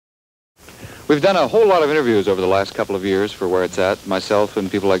We've done a whole lot of interviews over the last couple of years for Where It's At, myself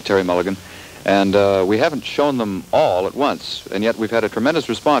and people like Terry Mulligan, and we haven't shown them all at once, and yet we've had a tremendous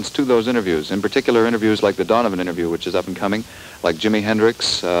response to those interviews, in particular interviews like the Donovan interview, which is up and coming, like Jimi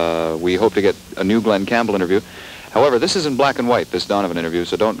Hendrix. We hope to get a new Glenn Campbell interview. However, this is in black and white, this Donovan interview,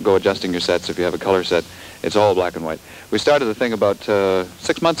 so don't go adjusting your sets if you have a color set. It's all black and white. We started the thing about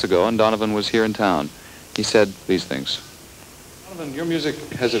 6 months ago, and Donovan was here in town. He said these things. Donovan, your music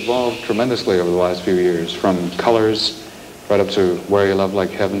has evolved tremendously over the last few years, from Colors right up to Where You Love Like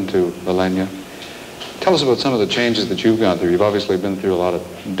Heaven to Millennia. Tell us about some of the changes that you've gone through. You've obviously been through a lot of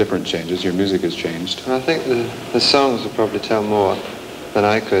different changes. Your music has changed. I think the songs will probably tell more than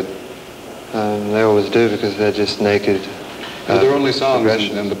I could. They always do because they're just naked. But they're only songs,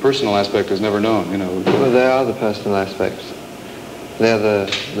 and the personal aspect is never known, you know. Well, they are the personal aspects. They're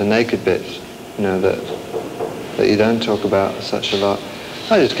the naked bits, you know, that you don't talk about such a lot.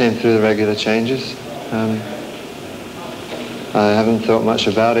 I just came through the regular changes. I haven't thought much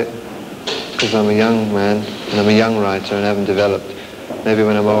about it because I'm a young man and I'm a young writer and haven't developed. Maybe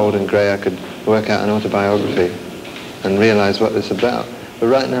when I'm old and grey I could work out an autobiography and realise what it's about. But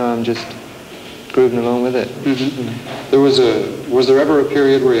right now I'm just grooving along with it. Mm-hmm. Was there ever a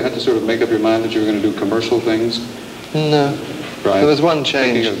period where you had to sort of make up your mind that you were going to do commercial things? No. Right. There was one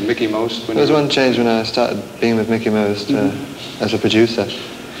change. Thinking of Mickey Most? There was one change when I started being with Mickey Most as a producer,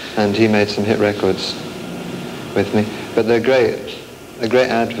 and he made some hit records with me. But they're great. They're great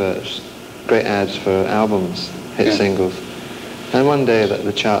adverts, great ads for albums, hit singles. And one day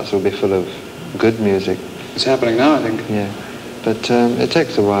the charts will be full of good music. It's happening now, I think. Yeah. But it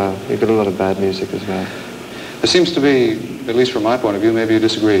takes a while. You've got a lot of bad music as well. There seems to be, at least from my point of view, maybe you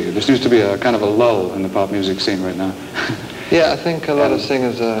disagree, there seems to be a kind of a lull in the pop music scene right now. Yeah, I think a lot of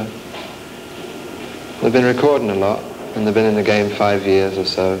singers they've been recording a lot, and they've been in the game 5 years or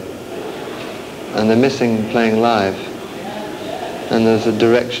so, and they're missing playing live, and there's a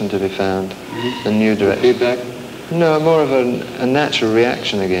direction to be found, a new direction. Feedback? No, more of a natural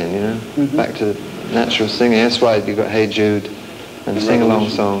reaction again, you know, back to natural singing. That's why you got Hey Jude and sing-along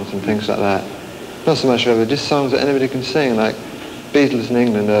songs and things like that. Not so much revolution, just songs that anybody can sing, like Beatles in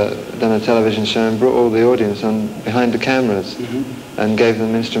England done a television show and brought all the audience on behind the cameras and gave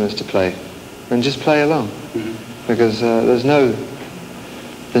them instruments to play and just play along because the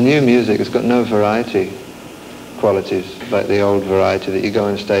new music has got no variety qualities like the old variety that you go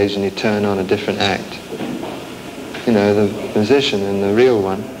on stage and you turn on a different act. You know, the musician and the real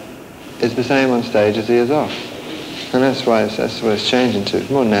one is the same on stage as he is off, and that's what it's changing to. It's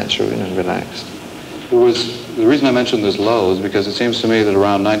more natural, you know, relaxed. The reason I mentioned this lull is because it seems to me that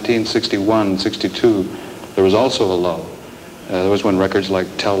around 1961, 62, there was also a lull. There was when records like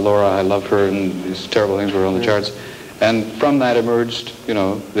Tell Laura I Love Her and these terrible things were on the charts. And from that emerged, you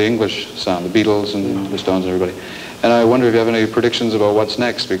know, the English sound, the Beatles and the Stones and everybody. And I wonder if you have any predictions about what's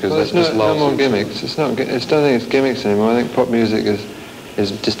next, because well, there's no more gimmicks. I don't think it's gimmicks anymore. I think pop music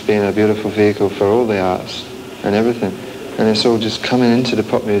is just being a beautiful vehicle for all the arts and everything. And it's all just coming into the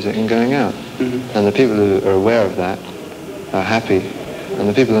pop music and going out. And the people who are aware of that are happy, and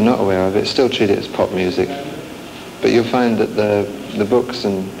the people who are not aware of it still treat it as pop music. But you'll find that the books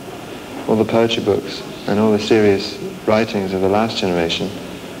and all the poetry books and all the serious writings of the last generation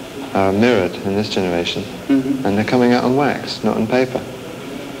are mirrored in this generation, and they're coming out on wax, not on paper.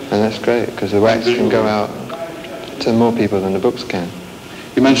 And that's great, because the wax can go out to more people than the books can.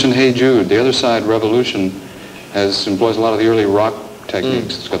 You mentioned Hey Jude. The Other Side Revolution employs a lot of the early rock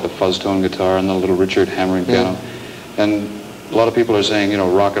techniques. It's got the fuzz tone guitar and the little Richard hammering piano. And a lot of people are saying, you know,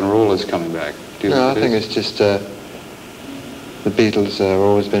 rock and roll is coming back. No, I think it's just the Beatles have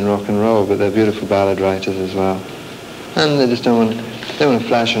always been rock and roll, but they're beautiful ballad writers as well. And they just don't want to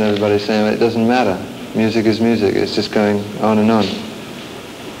flash on everybody saying, well, it doesn't matter. Music is music. It's just going on and on.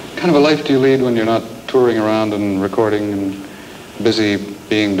 What kind of a life do you lead when you're not touring around and recording and busy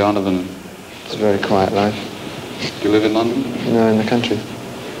being Donovan? It's a very quiet life. Do you live in London? No, in the country.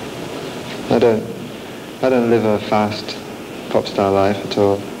 I don't live a fast pop star life at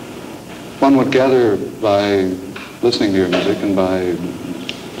all. One would gather by listening to your music and by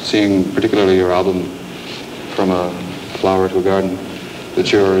seeing particularly your album From a Flower to a Garden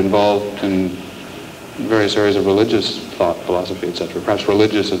that you're involved in various areas of religious thought, philosophy, etc. Perhaps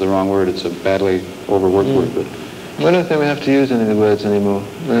religious is the wrong word. It's a badly overworked word. But I don't think we have to use any of the words anymore.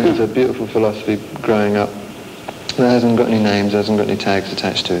 It's a beautiful philosophy growing up. It hasn't got any names, hasn't got any tags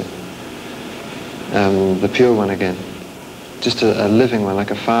attached to it. The pure one again. Just a living one,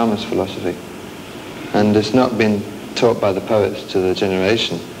 like a farmer's philosophy. And it's not been taught by the poets to the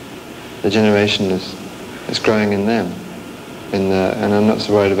generation. The generation is growing in them. and I'm not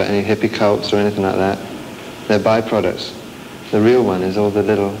so worried about any hippie cults or anything like that. They're byproducts. The real one is all the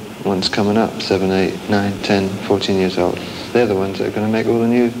little ones coming up, 7, 8, 9, 10, 14 years old. They're the ones that are going to make all the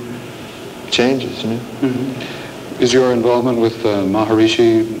new changes, you know. Mm-hmm. Is your involvement with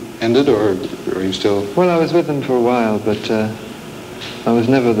Maharishi ended, or are you still? Well, I was with them for a while, but I was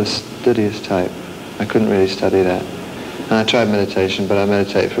never the studious type. I couldn't really study that. And I tried meditation, but I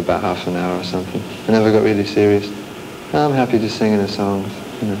meditated for about half an hour or something. I never got really serious. I'm happy just singing the songs,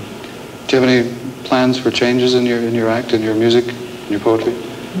 you know. Do you have any plans for changes in your act, in your music, in your poetry?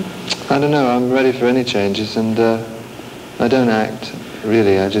 I don't know. I'm ready for any changes, and I don't act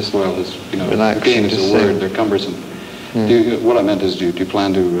really. I just relax. Routine is a word. They're cumbersome. Yeah. What I meant is, do you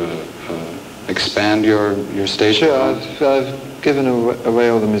plan to expand your stage? Sure. I've given away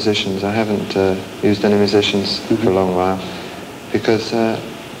all the musicians. I haven't used any musicians for a long while, because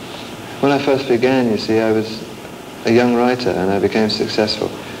when I first began, you see, I was a young writer, and I became successful,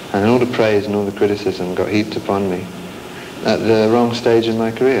 and all the praise and all the criticism got heaped upon me at the wrong stage in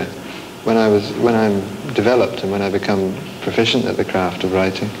my career. When I'm developed and when I become proficient at the craft of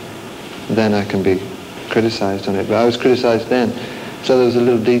writing, then I can be criticized on it. But I was criticized then, so there was a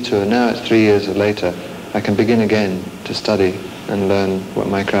little detour. Now it's 3 years later. I can begin again to study and learn what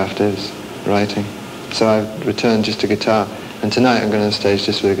my craft is, writing. So I've returned just to guitar, and tonight I'm going to stage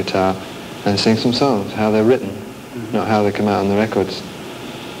just with a guitar and sing some songs, how they're written, not how they come out on the records.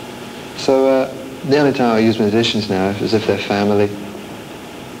 So the only time I use musicians now is if they're family,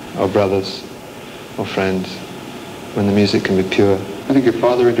 or brothers, or friends, when the music can be pure. I think your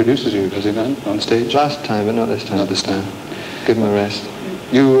father introduces you, does he not, on stage? Last time, but not this time. Not this time. Give him a rest.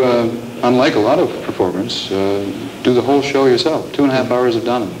 You, unlike a lot of performers, do the whole show yourself, 2.5 hours of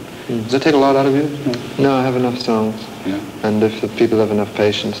Donovan. Does that take a lot out of you? No, I have enough songs. Yeah. And if the people have enough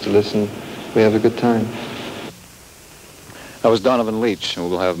patience to listen, we have a good time. That was Donovan Leitch, and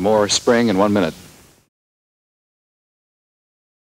we'll have more Spring in 1 minute.